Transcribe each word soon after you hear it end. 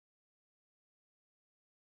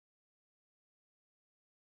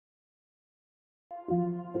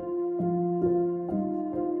Well,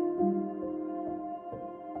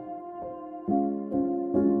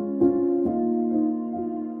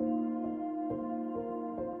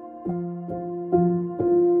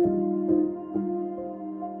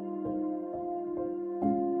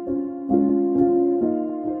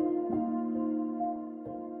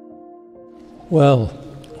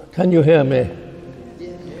 can you hear me?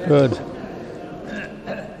 Good.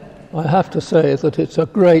 I have to say that it's a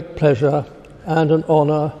great pleasure and an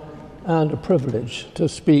honour and a privilege to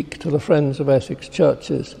speak to the Friends of Essex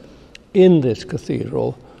churches in this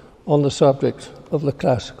cathedral on the subject of the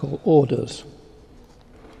classical orders.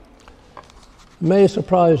 It may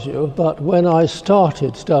surprise you, but when I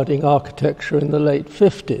started studying architecture in the late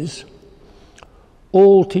 50s,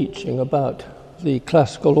 all teaching about the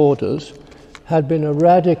classical orders had been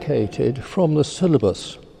eradicated from the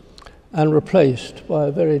syllabus and replaced by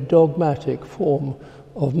a very dogmatic form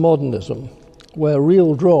of modernism, where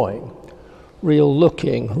real drawing, real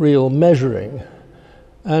looking, real measuring,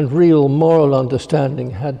 and real moral understanding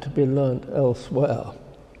had to be learnt elsewhere.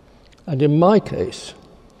 And in my case,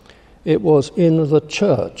 it was in the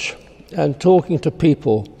church and talking to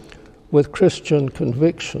people with Christian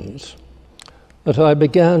convictions that I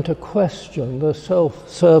began to question the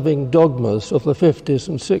self-serving dogmas of the 50s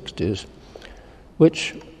and 60s,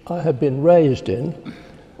 which I had been raised in,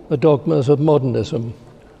 the dogmas of modernism,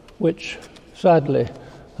 which sadly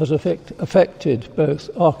has affected both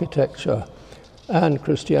architecture and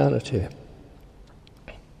Christianity.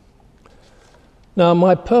 Now,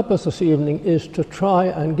 my purpose this evening is to try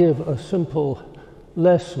and give a simple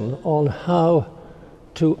lesson on how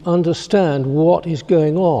to understand what is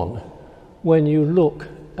going on when you look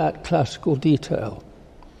at classical detail.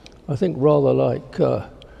 I think rather like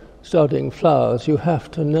studying flowers, you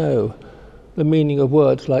have to know the meaning of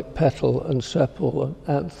words like petal and sepal and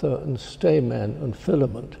anther and stamen and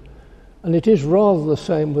filament. And it is rather the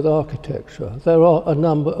same with architecture. There are a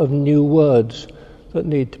number of new words that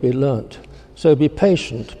need to be learnt. So be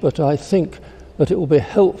patient, but I think that it will be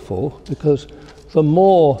helpful because the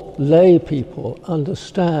more lay people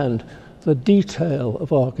understand the detail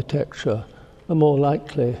of architecture, the more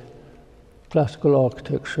likely classical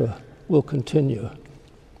architecture will continue.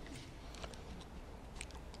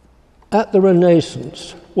 At the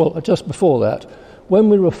Renaissance, well, just before that, when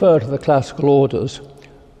we refer to the classical orders,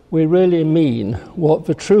 we really mean what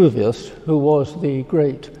Vitruvius, who was the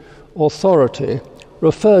great authority,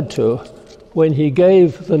 referred to when he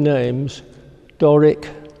gave the names Doric,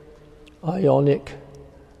 Ionic,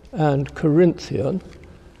 and Corinthian,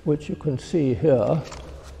 which you can see here.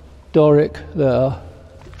 Doric there,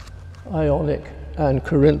 Ionic, and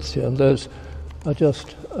Corinthian. Those are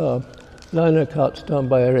just lino cuts done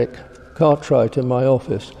by Eric Cartwright in my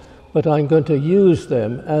office, but I'm going to use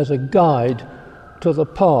them as a guide to the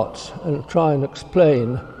parts and try and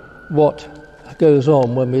explain what goes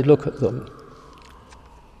on when we look at them.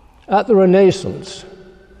 At the Renaissance,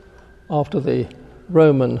 after the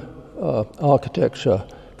Roman architecture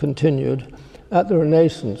continued, at the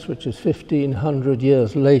Renaissance, which is 1500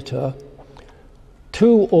 years later,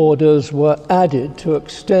 two orders were added to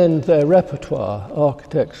extend their repertoire.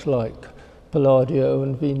 Architects like Palladio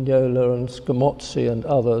and Vignola and Scamozzi and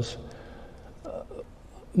others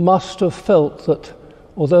must have felt that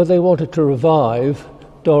although they wanted to revive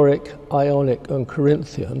Doric, Ionic and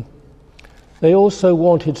Corinthian, they also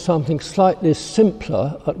wanted something slightly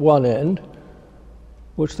simpler at one end,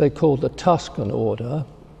 which they called the Tuscan order,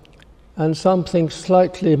 and something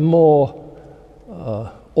slightly more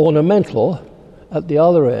ornamental at the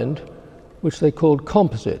other end, which they called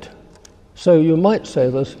composite. So you might say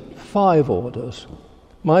there's 5 orders.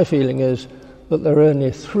 My feeling is that there are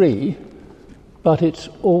only 3, but it's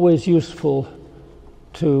always useful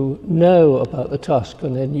to know about the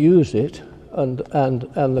Tuscan and use it, and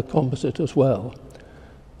the composite as well.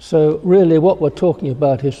 So really what we're talking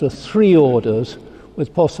about is the 3 orders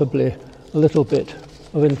with possibly a little bit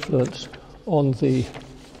of influence on the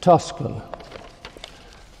Tuscan.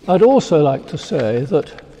 I'd also like to say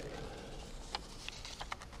that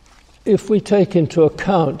if we take into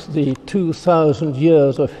account the 2,000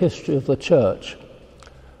 years of history of the Church,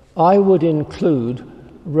 I would include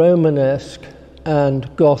Romanesque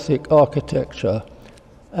and Gothic architecture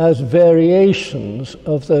as variations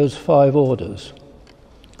of those 5 orders,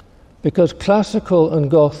 because classical and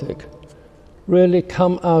Gothic really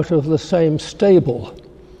come out of the same stable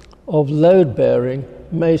of load-bearing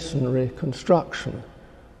masonry construction.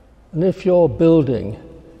 And if you're building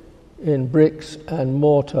in bricks and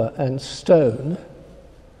mortar and stone,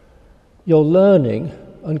 you're learning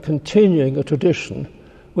and continuing a tradition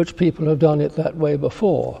which people have done it that way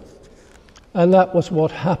before. And that was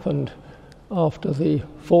what happened after the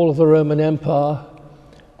fall of the Roman Empire,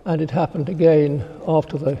 and it happened again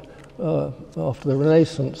after the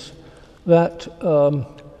Renaissance, that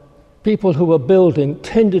people who were building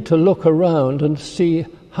tended to look around and see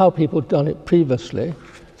how people had done it previously.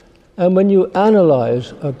 And when you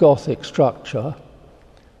analyze a Gothic structure,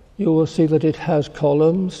 you will see that it has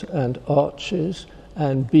columns and arches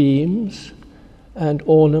and beams and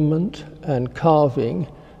ornament and carving,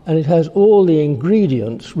 and it has all the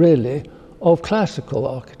ingredients, really, of classical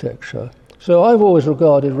architecture. So I've always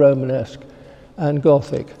regarded Romanesque and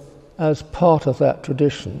Gothic as part of that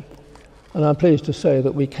tradition. And I'm pleased to say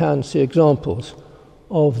that we can see examples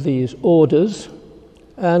of these orders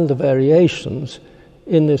and the variations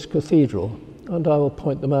in this cathedral, and I will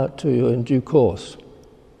point them out to you in due course.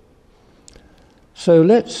 So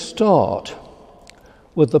let's start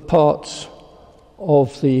with the parts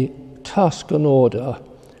of the Tuscan order,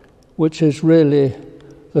 which is really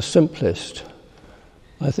the simplest.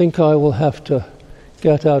 I think I will have to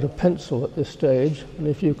get out a pencil at this stage, and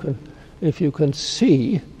if you can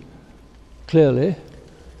see clearly,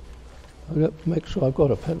 I'll make sure I've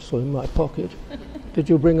got a pencil in my pocket. Did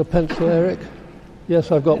you bring a pencil, Eric?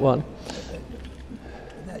 Yes, I've got one.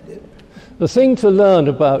 The thing to learn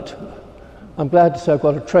about, I'm glad to say I've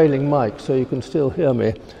got a trailing mic so you can still hear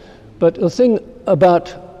me, but the thing about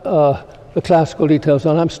the classical details,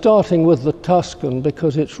 and I'm starting with the Tuscan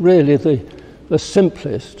because it's really the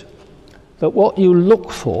simplest, that what you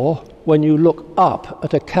look for when you look up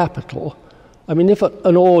at a capital, I mean, if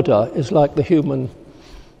an order is like the human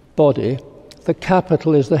body, the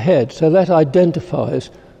capital is the head, so that identifies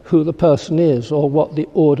who the person is or what the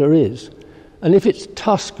order is. And if it's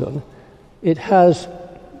Tuscan, it has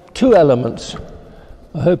two elements.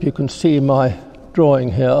 I hope you can see my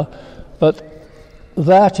drawing here, but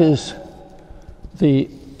that is the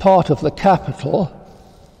part of the capital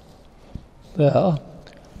there,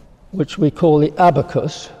 which we call the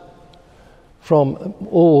abacus. From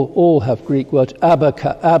all have Greek words.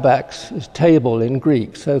 Abax is table in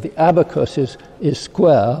Greek, so the abacus is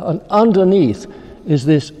square, and underneath is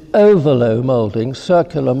this ovalo moulding,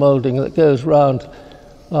 circular moulding that goes round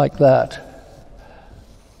like that.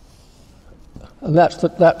 And that's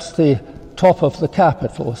the top of the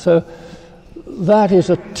capital. So that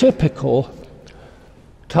is a typical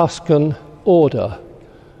Tuscan order.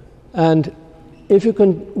 And if you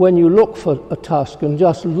can, when you look for a Tuscan,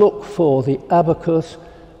 just look for the abacus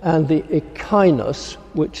and the echinus,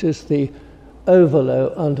 which is the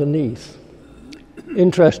ovalo underneath.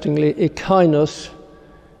 Interestingly, echinus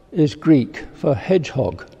is Greek for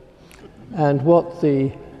hedgehog, and what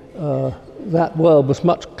that world was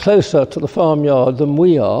much closer to the farmyard than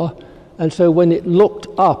we are, and so when it looked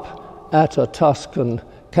up at a Tuscan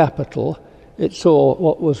capital, it saw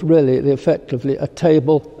what was really effectively a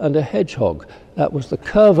table and a hedgehog. That was the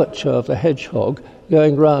curvature of the hedgehog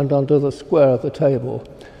going round under the square of the table.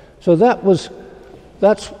 So that's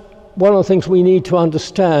one of the things we need to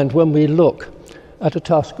understand when we look at a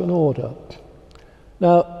Tuscan order.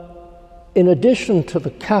 Now, in addition to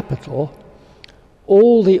the capital,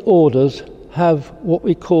 all the orders have what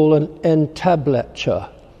we call an entablature.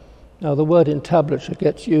 Now, the word entablature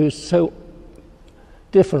gets used so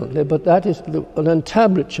differently, but that is an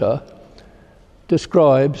entablature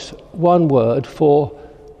describes one word for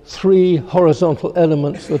three horizontal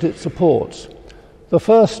elements that it supports. The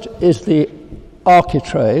first is the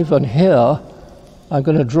architrave, and here I'm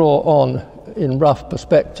going to draw on in rough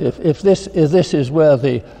perspective. If this is where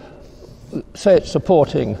say it's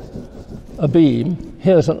supporting a beam,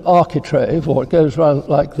 here's an architrave, or it goes round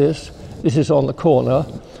like this. This is on the corner,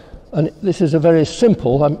 and this is a very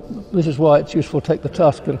simple, this is why it's useful to take the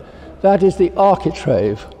Tuscan. That is the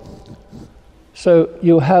architrave. So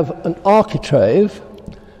you have an architrave,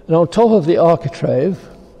 and on top of the architrave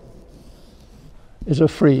is a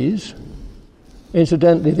frieze.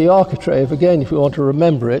 Incidentally, the architrave, again, if you want to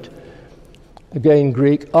remember it, again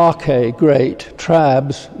Greek, arche, great,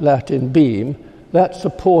 trabs, Latin, beam, that's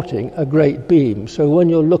supporting a great beam. So when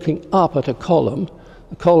you're looking up at a column,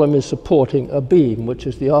 the column is supporting a beam, which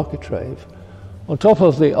is the architrave. On top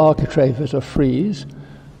of the architrave is a frieze,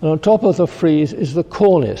 and on top of the frieze is the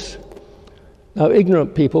cornice. Now,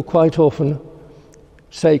 ignorant people quite often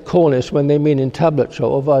say cornice when they mean entablature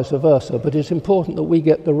or vice versa, but it's important that we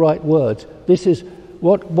get the right words. This is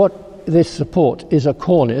what this support is a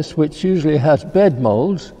cornice, which usually has bed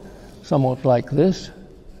molds, somewhat like this.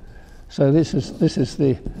 So this is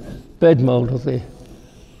the bed mold of the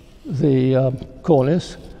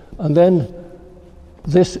cornice, and then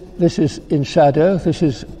this is in shadow. This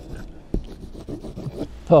is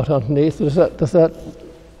part underneath. Does that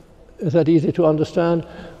Is that easy to understand?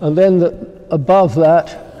 And then above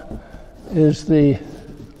that is the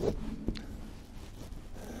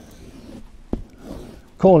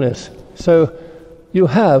cornice. So you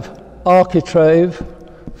have architrave,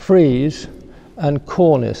 frieze, and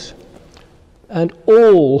cornice. And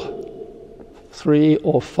all 3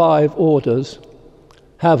 or 5 orders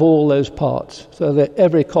have all those parts. So that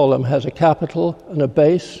every column has a capital and a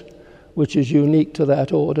base, which is unique to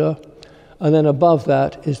that order. And then above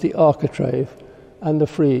that is the architrave and the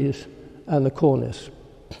frieze and the cornice.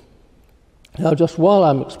 Now, just while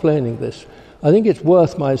I'm explaining this, I think it's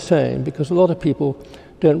worth my saying, because a lot of people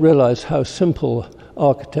don't realize how simple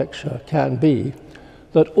architecture can be,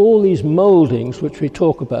 that all these mouldings which we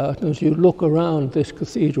talk about, and as you look around this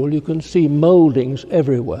cathedral, you can see mouldings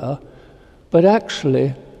everywhere, but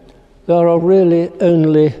actually there are really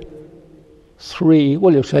only 3,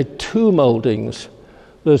 well, you say 2 mouldings.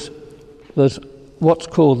 There's what's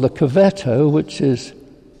called the cavetto, which is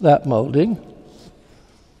that moulding,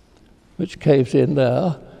 which caves in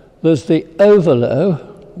there. There's the ovolo,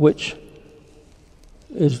 which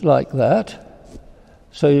is like that.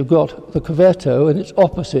 So you've got the cavetto, and its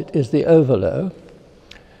opposite is the ovolo.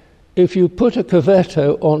 If you put a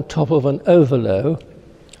cavetto on top of an ovolo,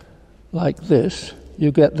 like this,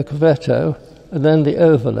 you get the cavetto, and then the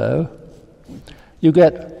ovolo. You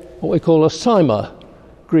get what we call a cyma,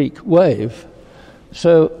 Greek wave.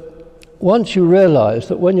 So once you realize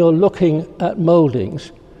that when you're looking at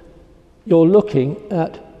mouldings, you're looking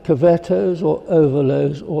at cavettos or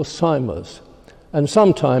ovolos or cymas. And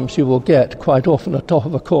sometimes you will get, quite often at the top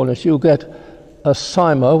of a cornice, you'll get a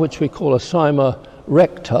cyma, which we call a cyma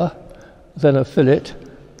recta, then a fillet,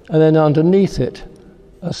 and then underneath it,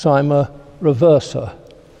 a cyma reversa.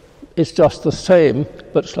 It's just the same,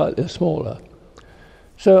 but slightly smaller.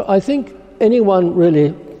 So I think anyone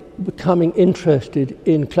really becoming interested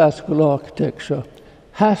in classical architecture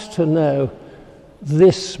has to know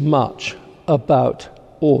this much about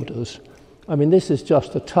orders. I mean, this is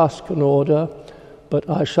just the Tuscan order, but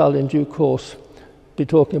I shall in due course be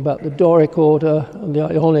talking about the Doric order and the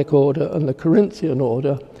Ionic order and the Corinthian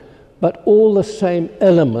order, but all the same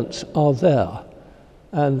elements are there,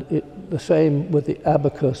 and the same with the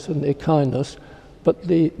abacus and the echinus, but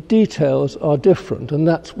the details are different, and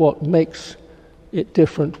that's what makes it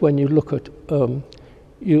different when you look at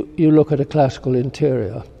you look at a classical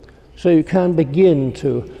interior. So you can begin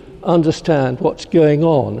to understand what's going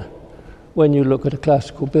on when you look at a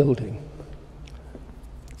classical building.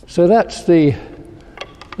 So that's the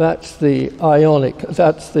Ionic,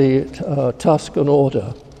 that's the Tuscan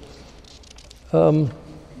order.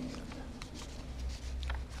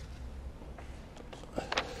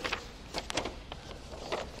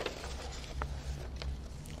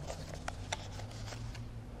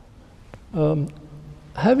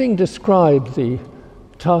 Having described the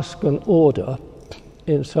Tuscan order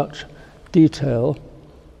in such detail,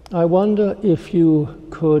 I wonder if you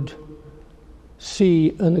could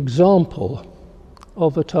see an example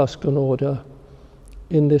of a Tuscan order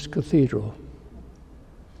in this cathedral.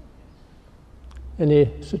 Any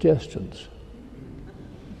suggestions?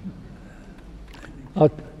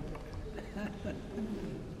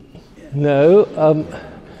 No.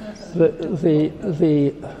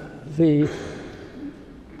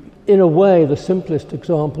 In a way, the simplest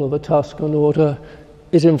example of a Tuscan order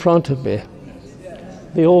is in front of me,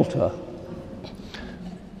 the altar.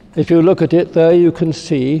 If you look at it there, you can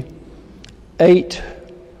see 8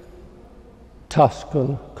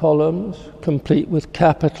 Tuscan columns, complete with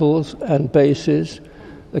capitals and bases.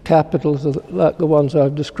 The capitals are like the ones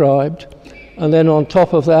I've described. And then on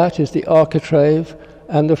top of that is the architrave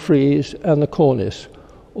and the frieze and the cornice,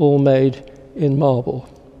 all made in marble.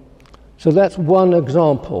 So that's one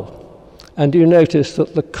example. And you notice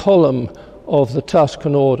that the column of the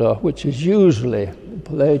Tuscan order, which is usually,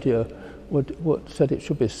 Palladio would said it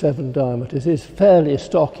should be 7 diameters, is fairly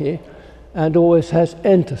stocky and always has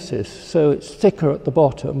entasis, so it's thicker at the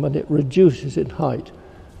bottom and it reduces in height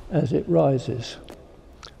as it rises.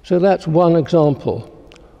 So that's one example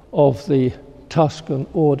of the Tuscan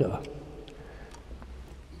order.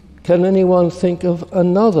 Can anyone think of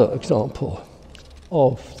another example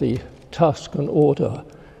of the Tuscan order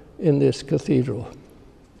in this cathedral?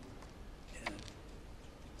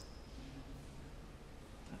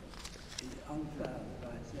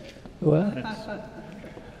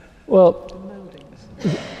 Well,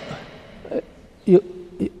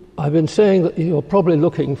 I've been saying that you're probably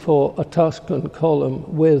looking for a Tuscan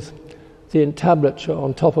column with the entablature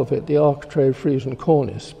on top of it, the architrave, frieze and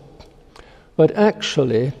cornice. But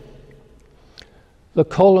actually, the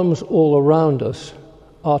columns all around us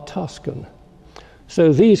are Tuscan.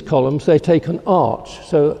 So these columns, they take an arch.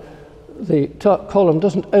 So the column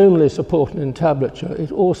doesn't only support an entablature,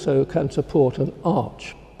 it also can support an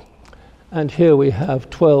arch. And here we have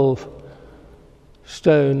 12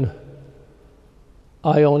 stone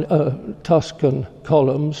Tuscan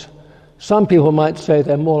columns. Some people might say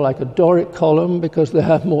they're more like a Doric column because they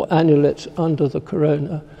have more annulets under the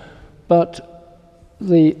corona, but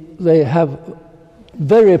they have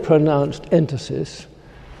very pronounced entasis,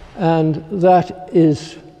 and that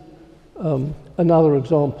is another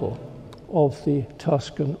example of the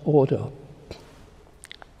Tuscan order.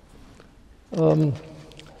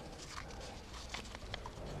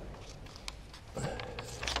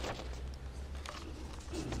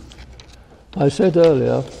 I said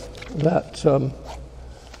earlier that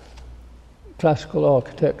classical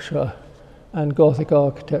architecture and Gothic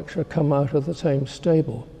architecture come out of the same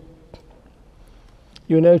stable.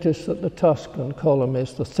 You notice that the Tuscan column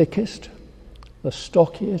is the thickest, the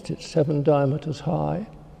stockiest, it's 7 diameters high.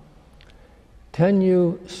 Can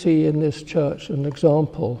you see in this church an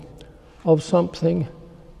example of something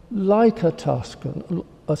like a Tuscan,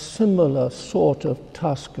 a similar sort of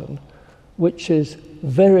Tuscan, which is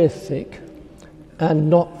very thick and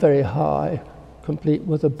not very high, complete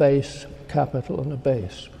with a base, capital and a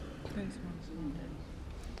base?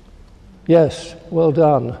 Yes, well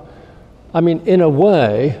done. I mean, in a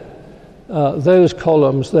way, those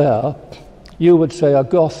columns there, you would say are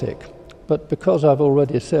Gothic, but because I've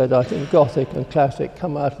already said I think Gothic and Classic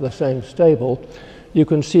come out of the same stable, you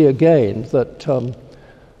can see again that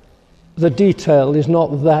the detail is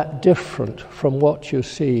not that different from what you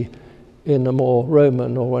see in a more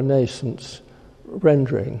Roman or Renaissance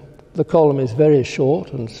rendering. The column is very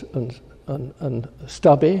short and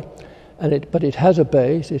stubby, but it has a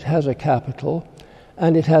base, it has a capital,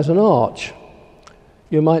 and it has an arch.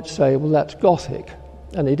 You might say, well, that's Gothic,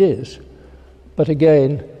 and it is. But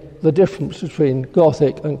again, the difference between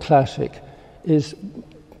Gothic and Classic is, in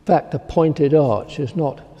fact, a pointed arch is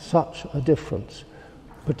not such a difference,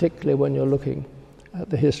 particularly when you're looking at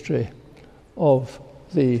the history of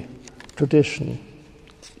the tradition.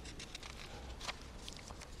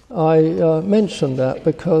 I mention that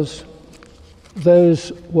because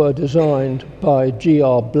those were designed by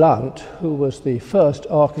G.R. Blunt, who was the first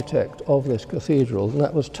architect of this cathedral, and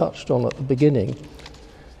that was touched on at the beginning,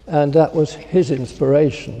 and that was his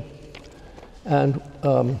inspiration. And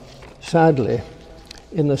sadly,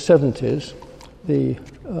 in the 70s, the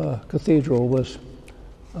cathedral was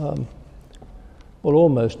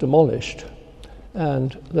almost demolished,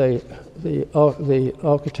 and the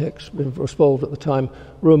architects involved at the time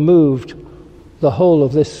removed the whole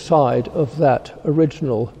of this side of that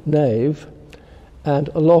original nave and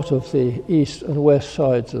a lot of the east and west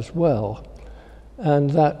sides as well. And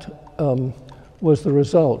that was the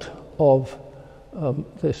result of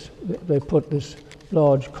this. They put this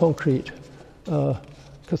large concrete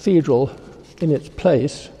cathedral in its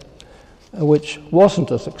place, which wasn't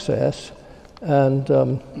a success, and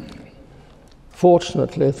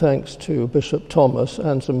fortunately, thanks to Bishop Thomas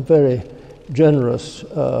and some very generous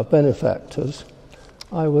benefactors,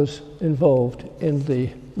 I was involved in the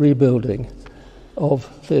rebuilding of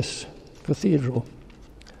this cathedral.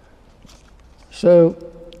 So,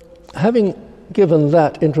 having given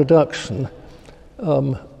that introduction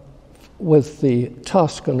with the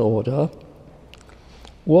Tuscan order,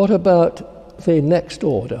 what about the next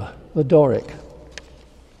order, the Doric?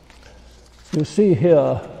 You see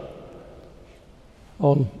here,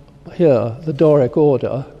 the Doric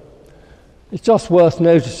order. It's just worth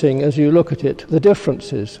noticing as you look at it the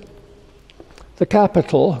differences. The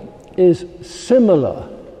capital is similar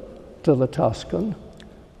to the Tuscan,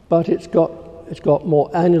 but it's got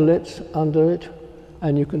more annulets under it,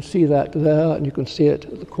 and you can see that there, and you can see it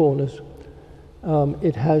at the corners.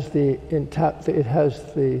 It has the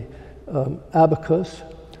abacus,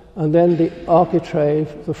 and then the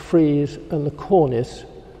architrave, the frieze, and the cornice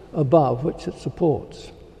above, which it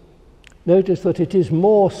supports. Notice that it is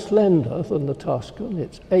more slender than the Tuscan.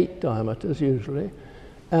 It's 8 diameters usually,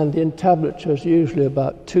 and the entablature is usually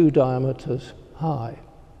about 2 diameters high.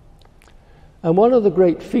 And one of the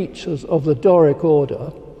great features of the Doric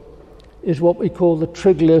order is what we call the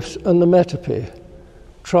triglyphs and the metope.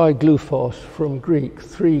 Trigluphos from Greek,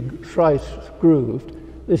 thrice grooved.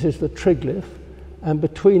 This is the triglyph, and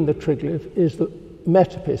between the triglyph is the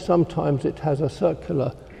metope. Sometimes it has a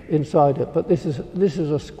circular inside it, but this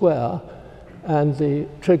is a square, and the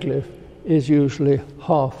triglyph is usually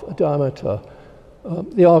half a diameter.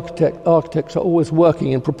 The architects are always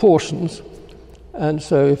working in proportions, and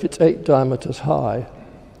so if it's 8 diameters high,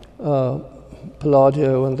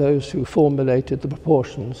 Palladio and those who formulated the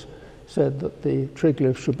proportions said that the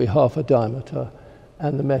triglyph should be half a diameter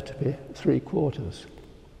and the metope 3/4.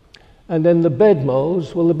 And then the bed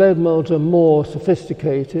molds, well, the bed molds are more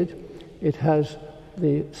sophisticated. It has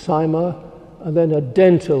the cyma and then a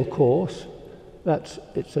dental course.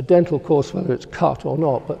 It's a dental course whether it's cut or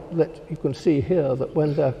not, but you can see here that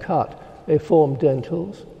when they're cut, they form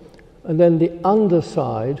dentals. And then the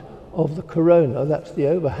underside of the corona, that's the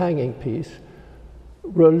overhanging piece,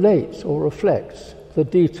 relates or reflects the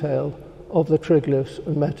detail of the triglyphs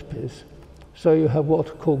and metopes. So you have what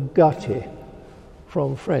are called gutti,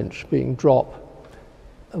 from French, being drop,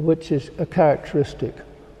 which is a characteristic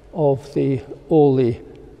of all the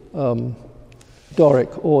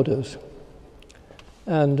Doric orders.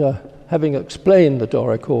 And having explained the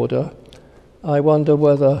Doric order, I wonder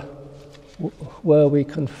where we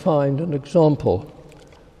can find an example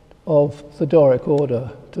of the Doric order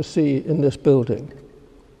to see in this building.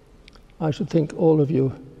 I should think all of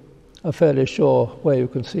you are fairly sure where you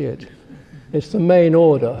can see it. It's the main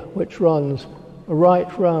order, which runs right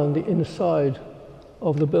round the inside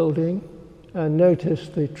of the building. And notice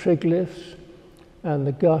the triglyphs and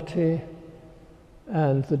the gutti,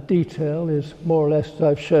 and the detail is more or less as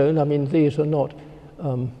I've shown. I mean, these are not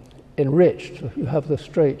enriched. You have the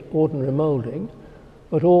straight, ordinary moulding,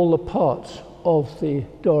 but all the parts of the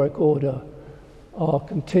Doric order are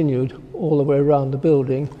continued all the way around the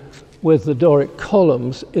building, with the Doric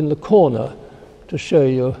columns in the corner to show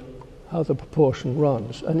you how the proportion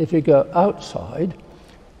runs. And if you go outside,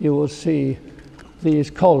 you will see these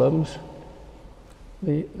columns.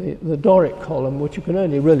 The Doric column, which you can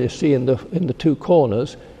only really see in the two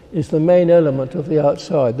corners, is the main element of the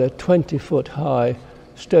outside. They're 20-foot high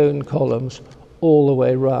stone columns all the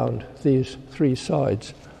way round these three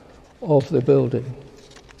sides of the building.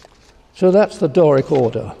 So that's the Doric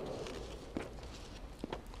order.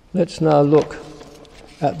 Let's now look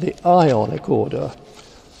at the Ionic order,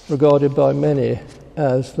 regarded by many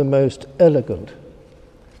as the most elegant.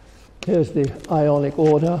 Here's the Ionic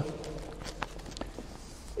order.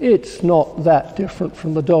 It's not that different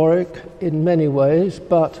from the Doric in many ways,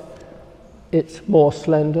 but it's more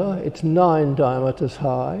slender. It's 9 diameters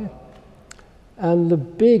high. And the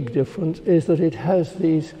big difference is that it has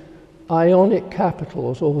these Ionic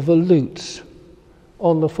capitals or volutes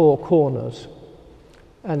on the 4 corners.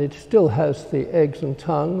 And it still has the eggs and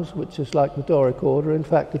tongues, which is like the Doric order. In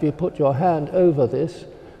fact, if you put your hand over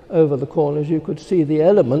the corners, you could see the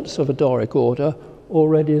elements of a Doric order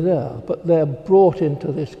already there, but they're brought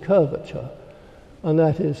into this curvature, and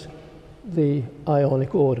that is the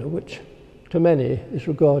Ionic order, which to many is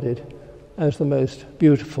regarded as the most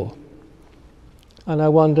beautiful. And I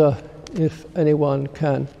wonder if anyone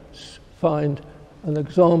can find an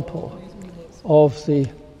example of the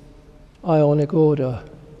Ionic order.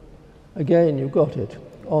 Again, you've got it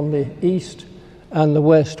on the east and the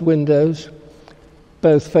west windows,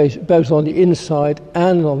 both on the inside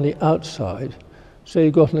and on the outside. So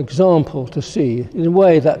you've got an example to see. In a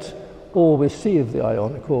way, that's all we see of the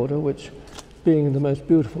Ionic order, which, being the most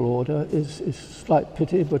beautiful order, is slight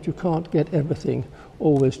pity, but you can't get everything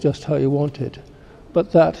always just how you want it.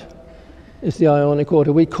 But that is the Ionic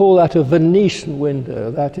order. We call that a Venetian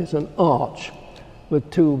window. That is an arch with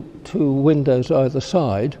two windows either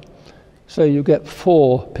side. So you get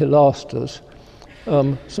 4 pilasters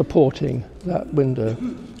supporting that window.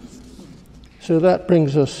 So that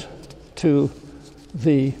brings us to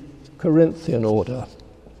the Corinthian order,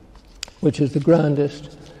 which is the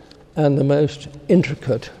grandest and the most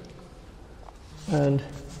intricate. And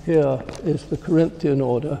here is the Corinthian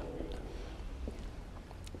order.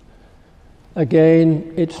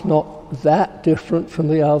 Again, it's not that different from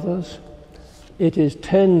the others. It is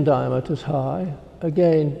 10 diameters high.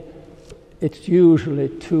 Again, it's usually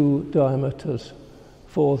 2 diameters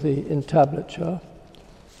for the entablature.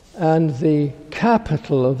 And the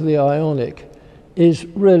capital of the Ionic is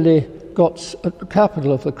really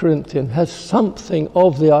capital of the Corinthian has something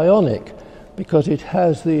of the Ionic, because it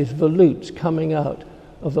has these volutes coming out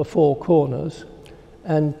of the 4 corners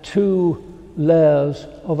and 2 layers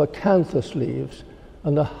of acanthus leaves,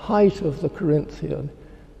 and the height of the Corinthian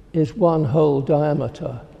is 1 whole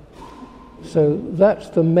diameter. So that's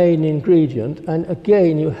the main ingredient. And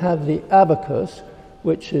again, you have the abacus,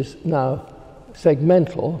 which is now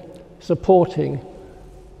segmental, supporting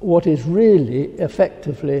what is really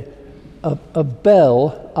effectively a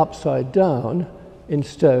bell upside down in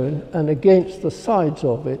stone, and against the sides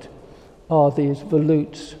of it are these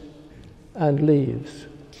volutes and leaves.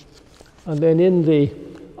 And then in the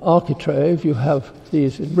architrave you have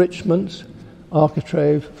these enrichments,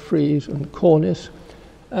 architrave, frieze and cornice,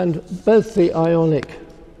 and both the Ionic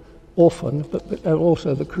often, but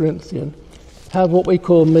also the Corinthian, have what we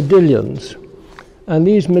call modillions. And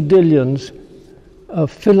these modillions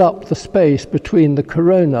fill up the space between the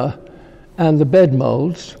corona and the bed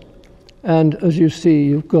moulds. And as you see,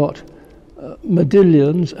 you've got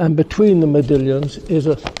modillions, and between the modillions is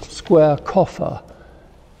a square coffer.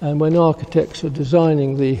 And when architects are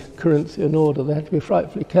designing the Corinthian order, they have to be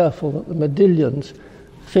frightfully careful that the modillions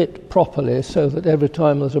fit properly so that every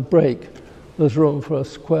time there's a break, there's room for a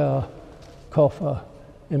square coffer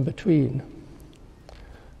in between.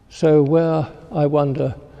 So where, I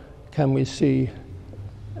wonder, can we see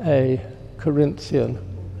a Corinthian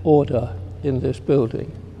order in this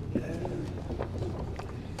building?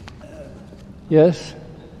 Yes,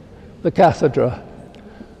 the Cathedral.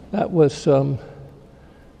 That was,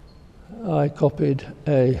 I copied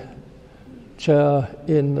a chair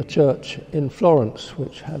in the church in Florence,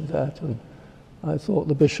 which had that, and I thought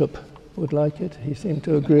the bishop would like it. He seemed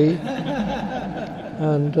to agree.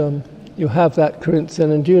 And you have that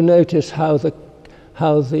Corinthian, and do you notice how the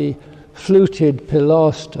fluted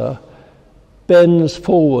pilaster bends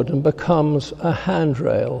forward and becomes a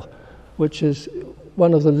handrail, which is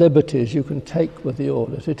one of the liberties you can take with the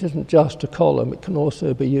orders. It isn't just a column, it can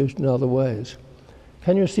also be used in other ways.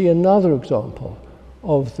 Can you see another example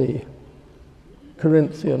of the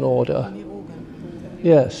Corinthian order?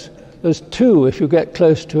 Yes, there's two if you get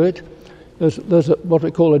close to it. There's what we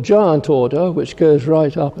call a giant order, which goes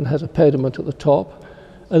right up and has a pediment at the top.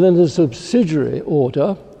 And then there's a subsidiary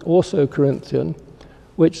order, also Corinthian,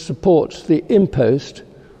 which supports the impost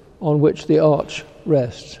on which the arch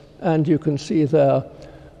rests. And you can see there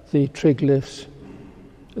the triglyphs,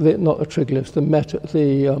 the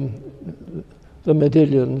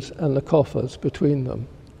modillions and the coffers between them.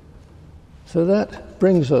 So that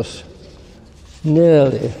brings us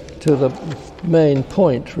nearly to the main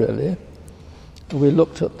point, really. We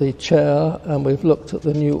looked at the chair and we've looked at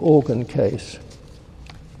the new organ case.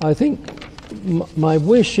 I think my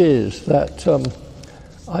wish is that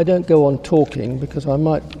I don't go on talking because I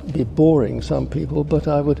might be boring some people, but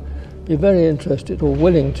I would be very interested or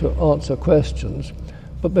willing to answer questions.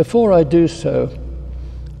 But before I do so,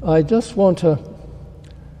 I just want to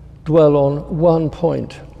dwell on one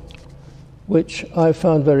point which I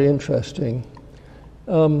found very interesting,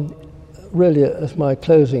 really as my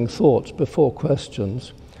closing thoughts before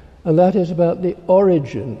questions, and that is about the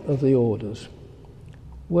origin of the orders.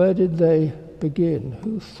 Where did they begin?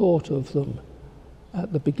 Who thought of them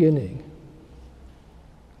at the beginning?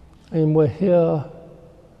 And we're here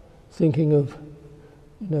thinking of,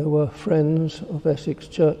 we're friends of Essex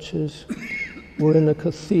churches, we're in a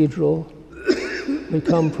cathedral, we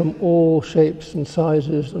come from all shapes and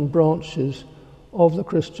sizes and branches of the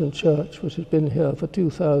Christian church, which has been here for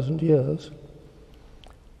 2,000 years.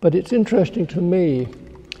 But it's interesting to me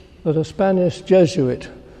that a Spanish Jesuit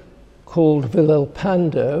called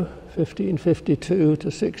Villalpando, 1552 to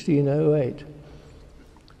 1608,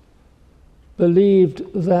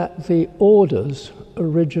 believed that the orders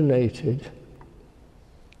originated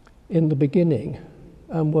in the beginning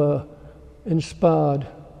and were inspired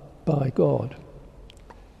by God.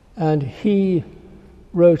 And he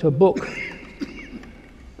wrote a book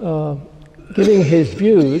giving his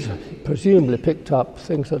views, presumably picked up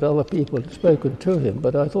things that other people had spoken to him,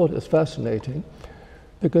 but I thought it was fascinating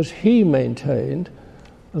because he maintained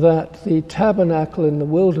that the tabernacle in the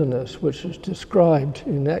wilderness, which is described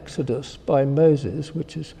in Exodus by Moses,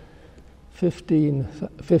 which is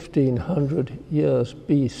 1500 years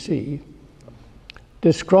BC,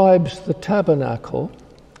 describes the tabernacle,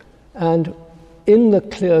 and in the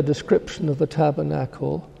clear description of the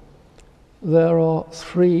tabernacle, there are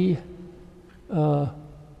three,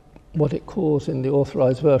 what it calls in the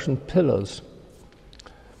Authorized Version, pillars.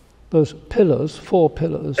 Those pillars, 4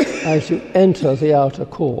 pillars, as you enter the outer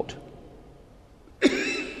court.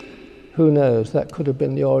 Who knows, that could have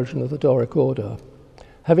been the origin of the Doric order.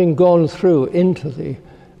 Having gone through into the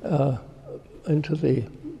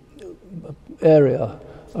area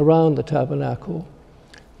around the tabernacle,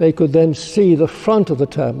 they could then see the front of the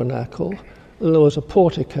tabernacle, and there was a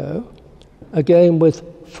portico, again with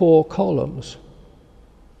 4 columns.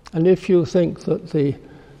 And if you think that the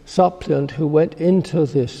suppliant who went into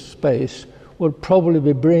this space would probably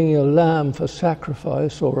be bringing a lamb for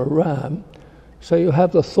sacrifice or a ram, so you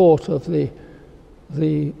have the thought of the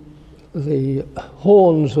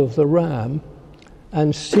horns of the ram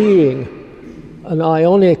and seeing an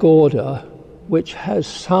ionic order which has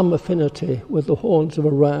some affinity with the horns of a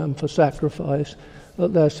ram for sacrifice,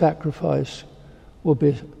 that their sacrifice will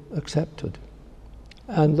be accepted.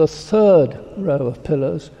 And the third row of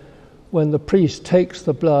pillars, when the priest takes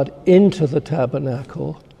the blood into the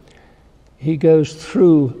tabernacle, he goes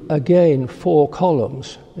through again 4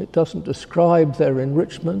 columns. It doesn't describe their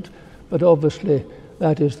enrichment, but obviously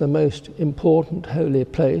that is the most important holy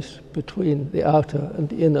place between the outer and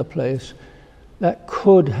the inner place. That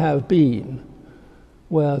could have been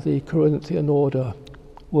where the Corinthian order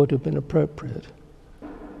would have been appropriate.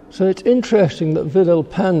 So it's interesting that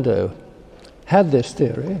Villalpando had this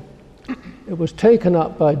theory. It was taken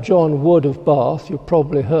up by John Wood of Bath. You've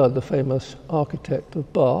probably heard the famous architect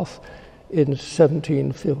of Bath, in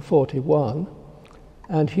 1741,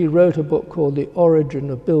 and he wrote a book called The Origin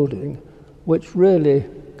of Building, which really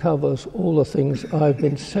covers all the things I've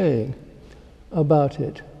been saying about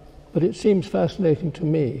it. But it seems fascinating to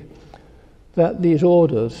me that these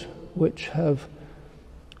orders, which have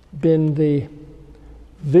been the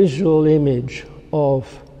visual image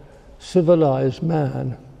of civilized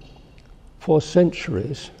man for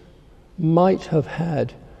centuries, might have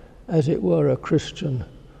had, as it were, a Christian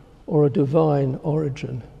or a divine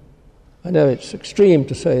origin. I know it's extreme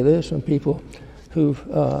to say this, and people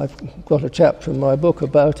I've got a chapter in my book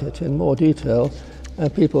about it in more detail,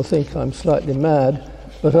 and people think I'm slightly mad,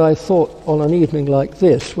 but I thought on an evening like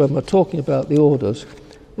this, when we're talking about the orders,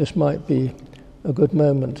 this might be a good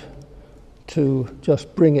moment to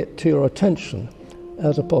just bring it to your attention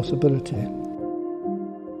as a possibility.